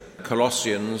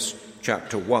Colossians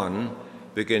chapter 1,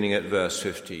 beginning at verse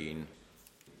 15.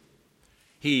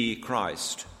 He,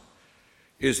 Christ,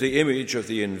 is the image of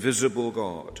the invisible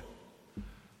God,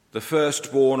 the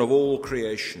firstborn of all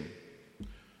creation.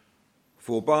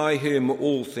 For by him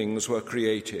all things were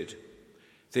created,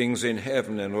 things in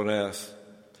heaven and on earth,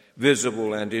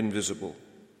 visible and invisible,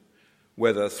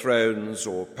 whether thrones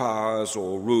or powers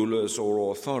or rulers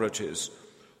or authorities,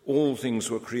 all things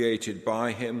were created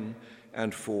by him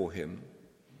and for him.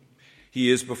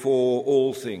 He is before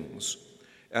all things,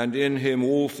 and in him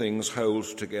all things hold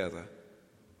together.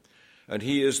 And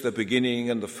he is the beginning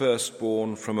and the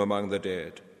firstborn from among the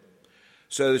dead,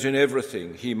 so that in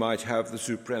everything he might have the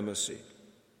supremacy.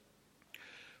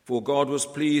 For God was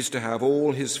pleased to have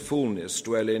all his fullness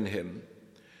dwell in him,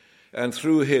 and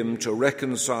through him to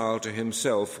reconcile to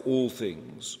himself all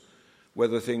things,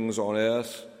 whether things on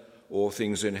earth or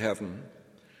things in heaven,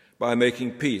 by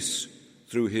making peace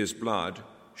through his blood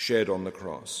shed on the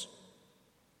cross.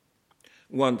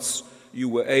 Once you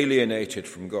were alienated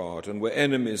from God and were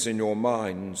enemies in your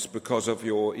minds because of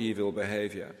your evil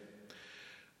behavior.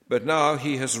 But now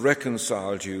he has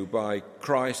reconciled you by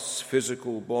Christ's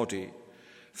physical body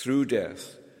through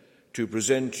death to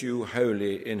present you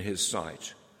holy in his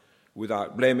sight,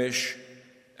 without blemish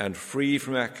and free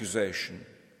from accusation,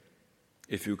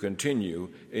 if you continue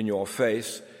in your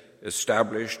faith,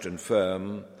 established and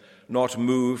firm, not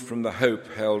moved from the hope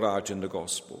held out in the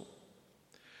gospel.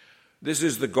 This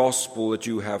is the gospel that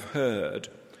you have heard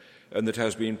and that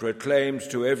has been proclaimed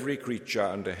to every creature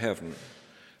under heaven,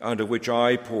 under which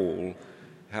I, Paul,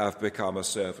 have become a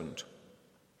servant.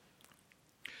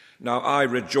 Now I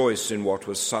rejoice in what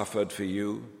was suffered for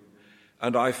you,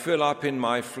 and I fill up in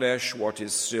my flesh what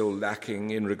is still lacking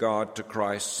in regard to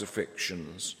Christ's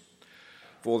afflictions,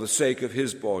 for the sake of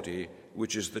his body,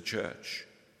 which is the church.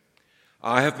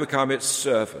 I have become its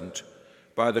servant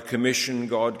by the commission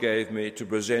God gave me to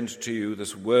present to you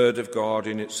this word of God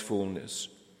in its fullness,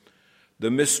 the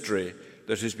mystery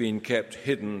that has been kept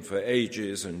hidden for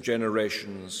ages and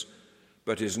generations,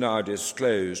 but is now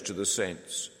disclosed to the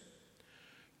saints.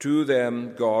 To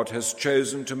them God has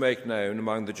chosen to make known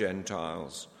among the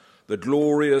Gentiles the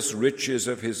glorious riches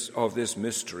of this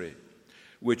mystery,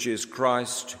 which is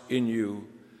Christ in you,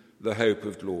 the hope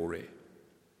of glory.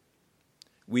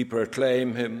 We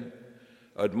proclaim him,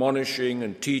 admonishing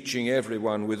and teaching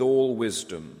everyone with all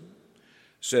wisdom,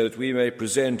 so that we may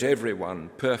present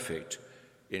everyone perfect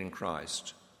in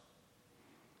Christ.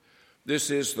 This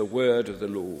is the word of the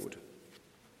Lord.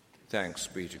 Thanks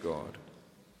be to God.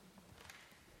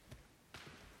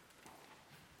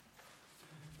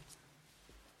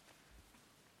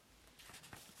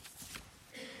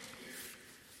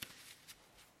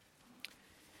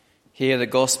 Hear the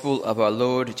gospel of our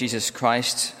Lord Jesus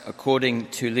Christ according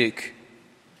to Luke.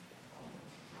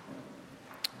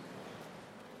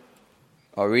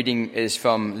 Our reading is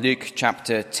from Luke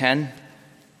chapter 10,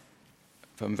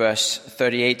 from verse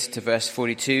 38 to verse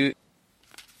 42.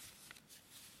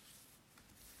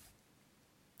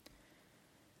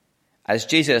 As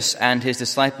Jesus and his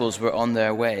disciples were on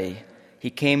their way, he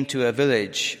came to a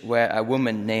village where a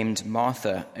woman named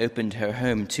Martha opened her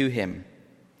home to him.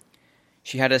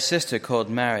 She had a sister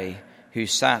called Mary, who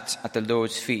sat at the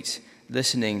Lord's feet,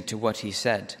 listening to what he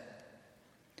said.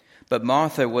 But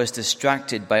Martha was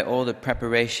distracted by all the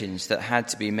preparations that had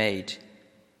to be made.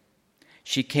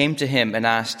 She came to him and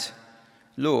asked,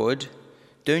 "Lord,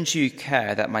 don't you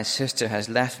care that my sister has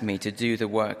left me to do the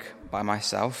work by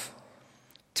myself?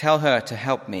 Tell her to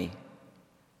help me."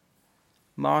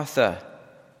 "Martha,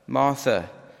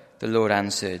 Martha," the Lord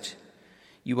answered,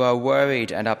 "you are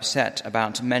worried and upset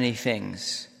about many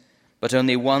things, but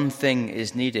only one thing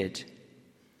is needed.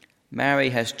 Mary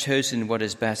has chosen what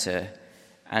is better,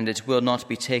 and it will not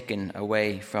be taken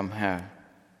away from her."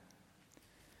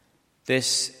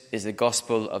 This is the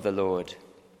gospel of the Lord.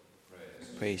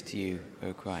 Praise to you,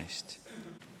 O Christ.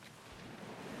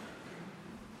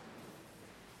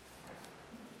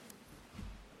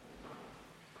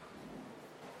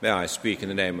 May I speak in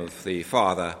the name of the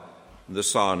Father, the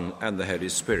Son, and the Holy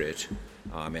Spirit.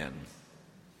 Amen.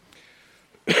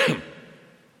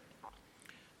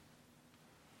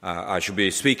 I shall be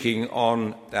speaking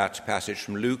on that passage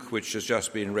from Luke, which has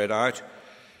just been read out,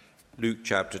 Luke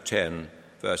chapter 10,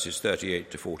 verses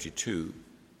 38 to 42.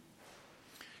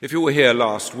 If you were here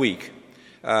last week,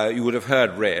 you would have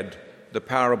heard read the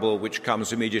parable which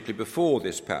comes immediately before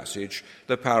this passage,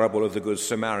 the parable of the Good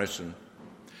Samaritan.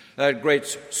 That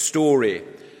great story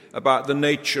about the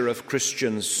nature of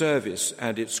Christian service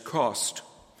and its cost,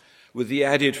 with the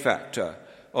added factor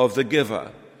of the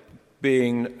giver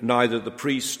being neither the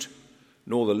priest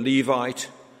nor the Levite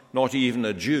not even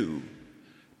a Jew,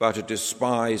 but a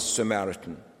despised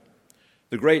Samaritan.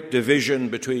 The great division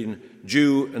between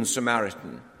Jew and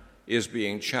Samaritan is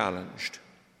being challenged.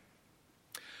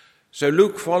 So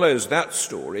Luke follows that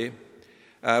story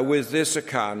with this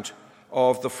account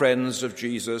of the friends of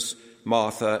Jesus,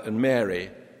 Martha and Mary,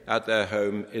 at their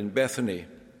home in Bethany.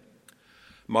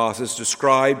 Martha's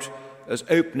described as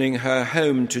opening her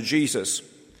home to Jesus.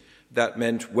 That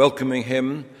meant welcoming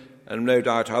him, and no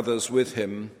doubt others with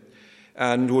him,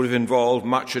 and would have involved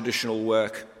much additional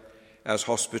work, as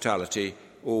hospitality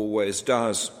always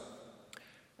does,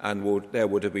 and there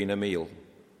would have been a meal.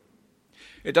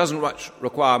 It doesn't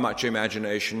require much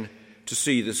imagination to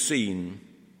see the scene.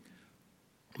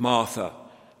 Martha,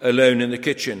 alone in the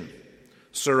kitchen,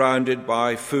 surrounded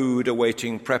by food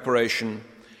awaiting preparation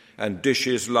and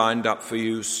dishes lined up for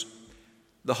use,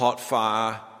 the hot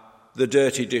fire, the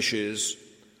dirty dishes,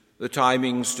 the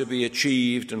timings to be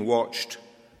achieved and watched,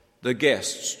 the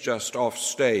guests just off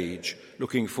stage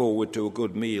looking forward to a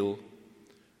good meal,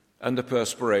 and the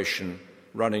perspiration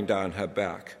running down her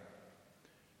back.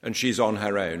 And she's on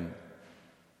her own.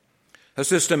 Her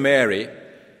sister Mary,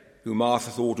 who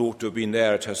Martha thought ought to have been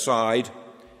there at her side,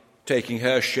 taking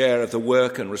her share of the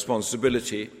work and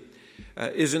responsibility,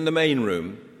 is in the main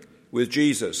room with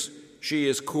Jesus. She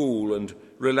is cool and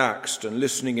relaxed and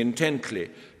listening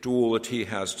intently to all that he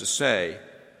has to say.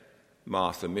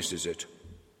 Martha misses it.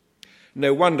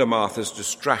 No wonder Martha's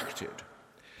distracted.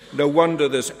 No wonder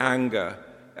there's anger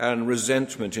and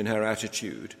resentment in her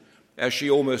attitude, as she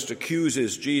almost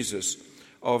accuses Jesus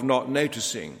of not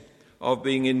noticing, of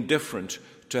being indifferent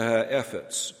to her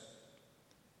efforts.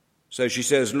 So she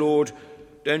says, "Lord,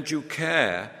 don't you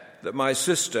care that my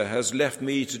sister has left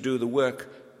me to do the work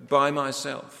by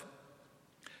myself?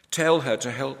 Tell her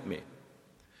to help me."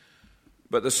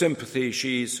 But the sympathy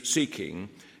she's seeking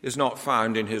is not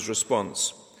found in his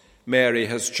response. Mary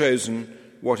has chosen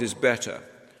what is better,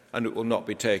 and it will not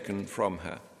be taken from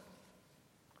her.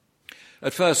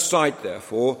 At first sight,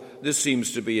 therefore, this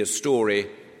seems to be a story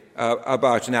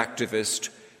about an activist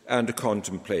and a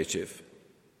contemplative.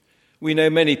 We know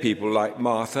many people like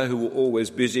Martha who are always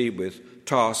busy with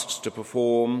tasks to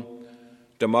perform,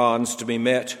 demands to be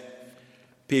met,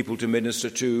 people to minister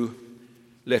to,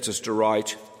 letters to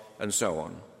write, and so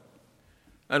on.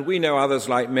 And we know others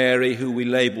like Mary who we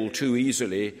label too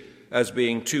easily as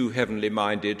being too heavenly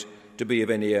minded to be of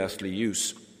any earthly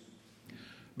use.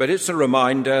 But it's a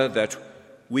reminder that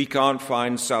we can't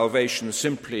find salvation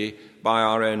simply by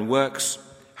our own works,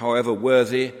 however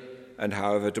worthy and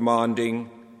however demanding,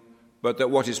 but that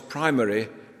what is primary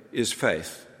is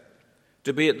faith,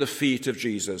 to be at the feet of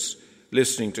Jesus,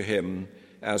 listening to him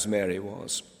as Mary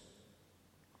was.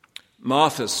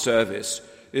 Martha's service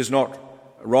is not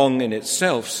wrong in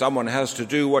itself. Someone has to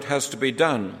do what has to be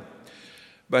done,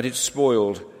 but it's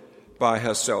spoiled by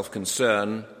her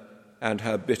self-concern and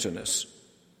her bitterness.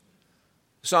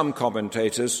 Some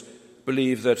commentators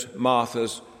believe that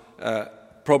Martha's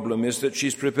problem is that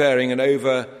she's preparing an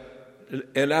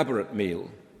over-elaborate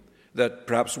meal, that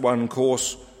perhaps one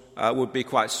course would be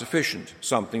quite sufficient,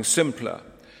 something simpler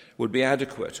would be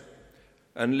adequate,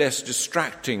 and less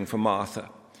distracting for Martha,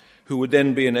 who would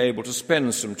then be enabled to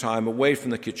spend some time away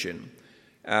from the kitchen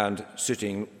and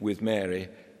sitting with Mary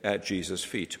at Jesus'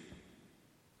 feet.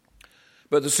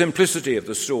 But the simplicity of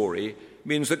the story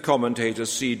means that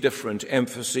commentators see different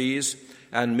emphases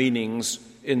and meanings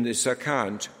in this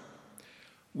account.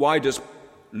 Why does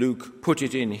Luke put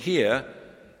it in here,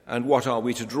 and what are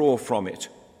we to draw from it?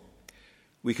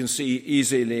 We can see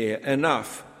easily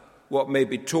enough what may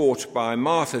be taught by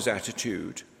Martha's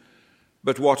attitude,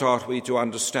 but what are we to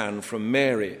understand from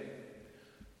Mary?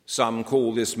 Some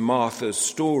call this Martha's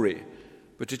story,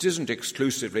 but it isn't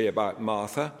exclusively about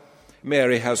Martha.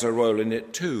 Mary has a role in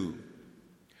it too.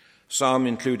 Some,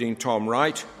 including Tom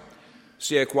Wright,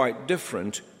 see a quite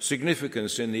different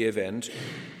significance in the event,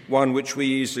 one which we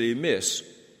easily miss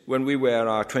when we wear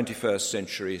our 21st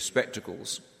century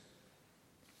spectacles.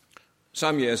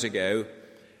 Some years ago,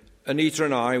 Anita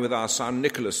and I, with our son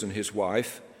Nicholas and his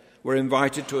wife, were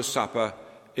invited to a supper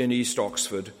in East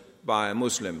Oxford by a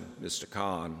Muslim, Mr.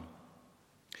 Khan.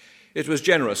 It was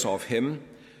generous of him,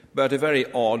 but a very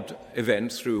odd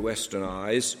event through Western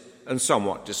eyes and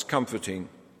somewhat discomforting.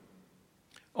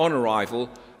 On arrival,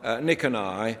 Nick and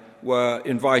I were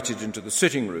invited into the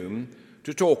sitting room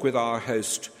to talk with our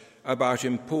host about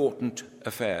important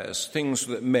affairs, things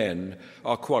that men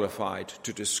are qualified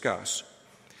to discuss.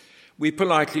 We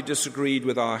politely disagreed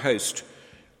with our host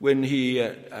when he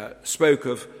spoke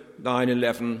of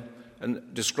 9/11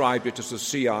 and described it as a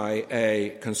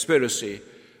CIA conspiracy,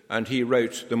 and he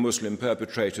wrote the Muslim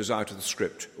perpetrators out of the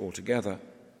script altogether.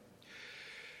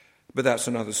 But that's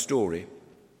another story.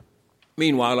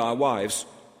 Meanwhile, our wives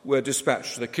were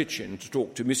dispatched to the kitchen to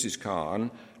talk to Mrs.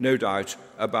 Khan, no doubt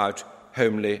about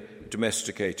homely,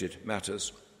 domesticated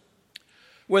matters.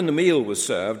 When the meal was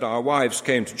served, our wives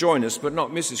came to join us, but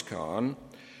not Mrs. Khan,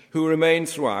 who remained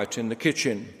throughout in the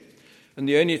kitchen. And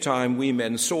the only time we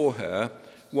men saw her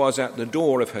was at the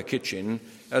door of her kitchen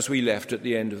as we left at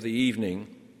the end of the evening.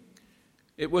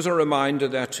 It was a reminder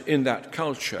that in that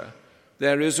culture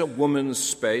there is a woman's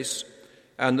space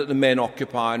and that the men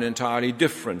occupy an entirely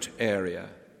different area.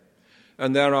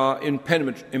 And there are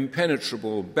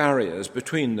impenetrable barriers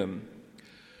between them.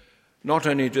 Not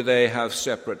only do they have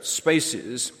separate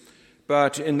spaces,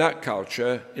 but in that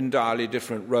culture, entirely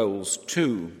different roles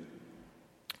too.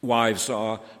 Wives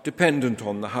are dependent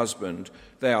on the husband.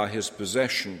 They are his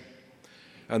possession.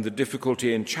 And the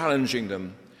difficulty in challenging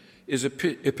them is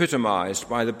epitomized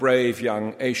by the brave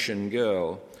young Asian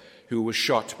girl who was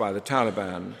shot by the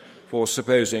Taliban for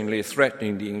supposedly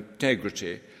threatening the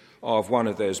integrity of one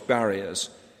of those barriers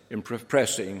in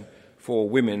pressing for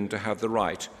women to have the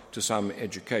right to some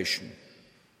education.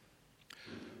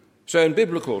 So in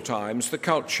biblical times, the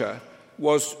culture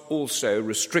was also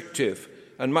restrictive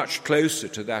and much closer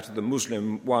to that of the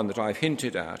Muslim one that I've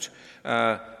hinted at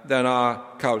than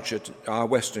our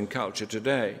Western culture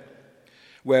today,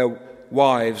 where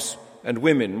wives and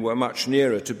women were much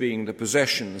nearer to being the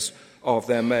possessions of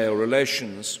their male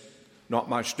relations, not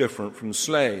much different from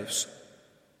slaves.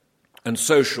 And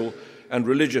social and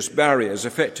religious barriers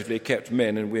effectively kept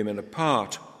men and women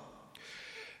apart,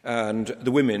 and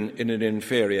the women in an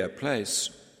inferior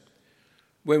place.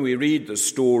 When we read the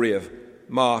story of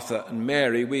Martha and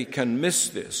Mary, we can miss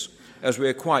this, as we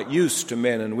are quite used to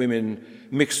men and women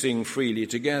mixing freely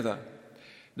together.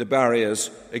 The barriers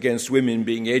against women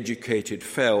being educated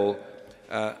fell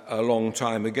a long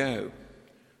time ago.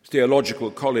 Theological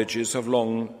colleges have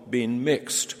long been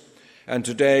mixed, and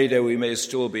today, though we may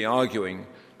still be arguing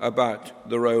about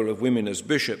the role of women as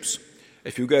bishops,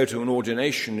 if you go to an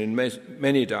ordination in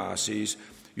many dioceses,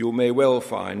 you may well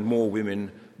find more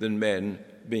women than men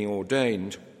being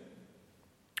ordained.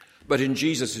 But in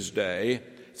Jesus' day,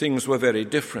 things were very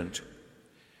different.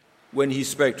 When he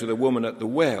spoke to the woman at the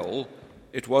well,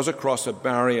 it was across a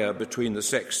barrier between the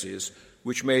sexes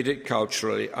which made it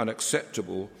culturally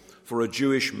unacceptable for a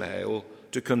Jewish male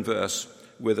to converse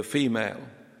with a female.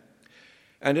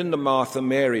 And in the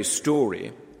Martha-Mary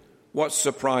story, what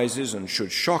surprises and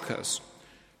should shock us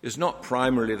is not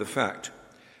primarily the fact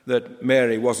that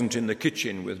Mary wasn't in the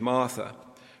kitchen with Martha,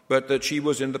 but that she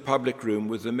was in the public room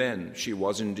with the men. She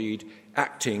was indeed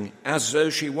acting as though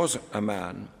she was a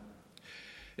man.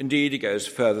 Indeed, it goes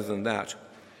further than that.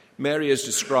 Mary is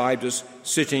described as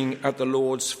sitting at the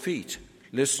Lord's feet,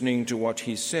 listening to what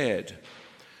he said.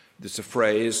 This is a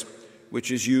phrase which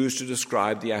is used to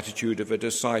describe the attitude of a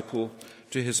disciple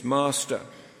to his master,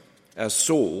 as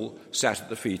Saul sat at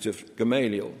the feet of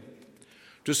Gamaliel.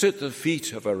 To sit at the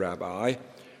feet of a rabbi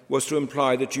was to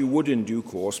imply that you would in due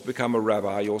course become a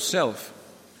rabbi yourself.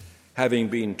 Having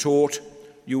been taught,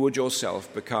 you would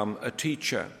yourself become a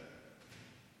teacher.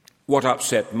 What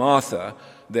upset Martha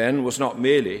then was not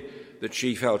merely that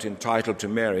she felt entitled to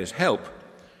Mary's help,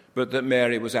 but that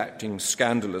Mary was acting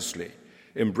scandalously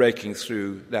in breaking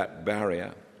through that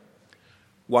barrier.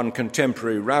 One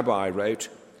contemporary rabbi wrote,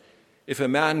 "If a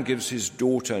man gives his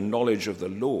daughter knowledge of the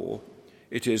law,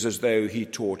 it is as though he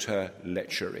taught her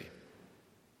lechery."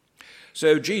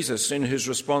 So Jesus, in his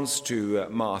response to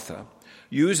Martha,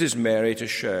 uses Mary to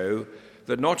show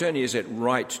that not only is it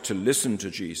right to listen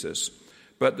to Jesus,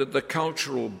 but that the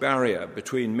cultural barrier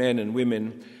between men and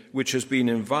women, which has been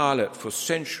inviolate for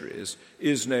centuries,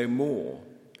 is no more.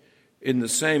 In the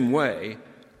same way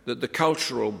that the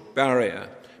cultural barrier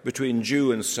between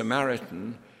Jew and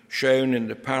Samaritan, shown in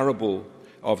the parable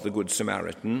of the Good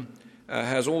Samaritan,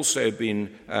 has also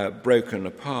been broken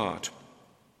apart.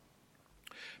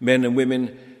 Men and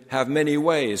women have many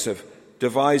ways of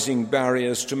devising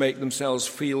barriers to make themselves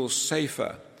feel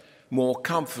safer, more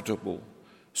comfortable,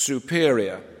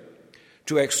 superior,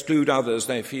 to exclude others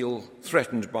they feel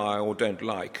threatened by or don't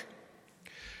like.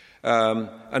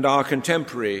 And our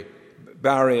contemporary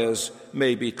barriers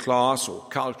may be class or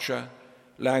culture,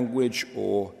 language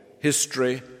or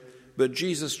history, but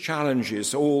Jesus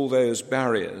challenges all those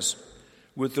barriers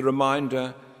with the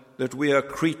reminder that we are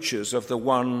creatures of the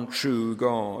one true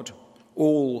God,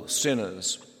 all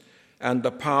sinners, and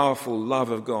the powerful love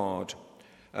of God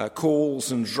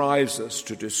calls and drives us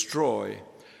to destroy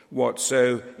what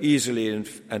so easily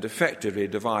and effectively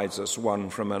divides us one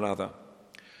from another.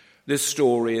 This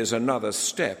story is another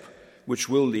step which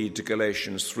will lead to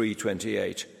Galatians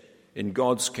 3:28. In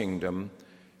God's kingdom,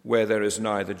 where there is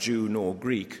neither Jew nor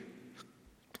Greek,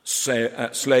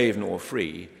 slave nor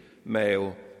free,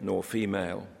 male nor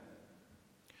female.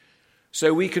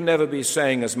 So we can never be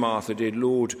saying, as Martha did,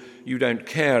 Lord, you don't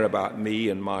care about me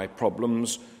and my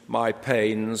problems, my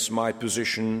pains, my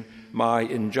position, my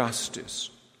injustice.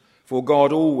 For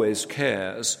God always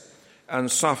cares and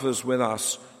suffers with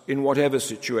us in whatever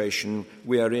situation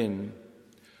we are in.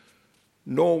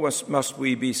 Nor must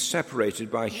we be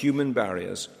separated by human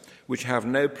barriers which have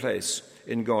no place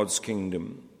in God's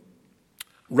kingdom.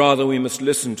 Rather, we must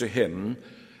listen to him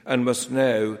and must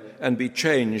know and be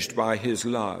changed by his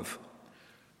love,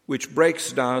 which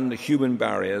breaks down the human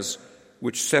barriers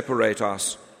which separate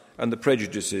us and the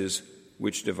prejudices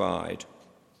which divide.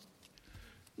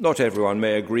 Not everyone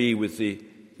may agree with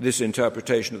this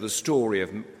interpretation of the story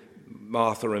of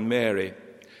Martha and Mary,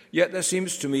 yet there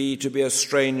seems to me to be a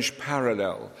strange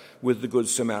parallel with the Good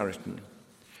Samaritan.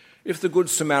 If the Good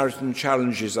Samaritan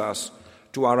challenges us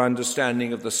to our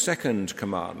understanding of the second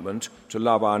commandment, to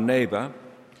love our neighbour,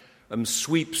 and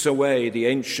sweeps away the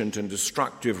ancient and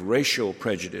destructive racial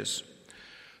prejudice,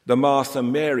 the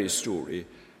Martha-Mary story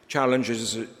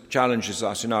challenges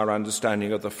us in our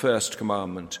understanding of the first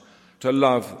commandment, to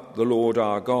love the Lord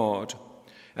our God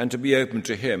and to be open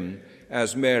to him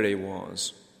as Mary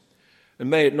was. And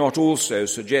may it not also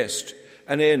suggest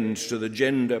an end to the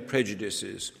gender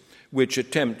prejudices which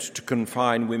attempt to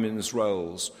confine women's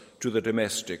roles to the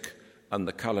domestic and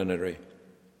the culinary.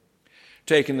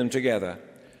 Taking them together,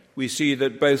 we see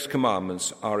that both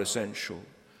commandments are essential,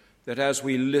 that as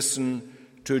we listen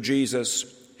to Jesus,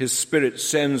 his Spirit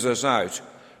sends us out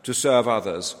to serve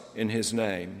others in his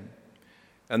name,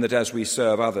 and that as we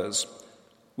serve others,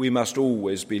 we must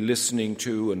always be listening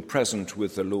to and present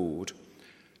with the Lord.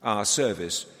 Our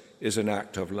service is an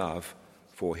act of love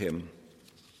for him.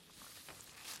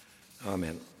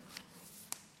 Amen.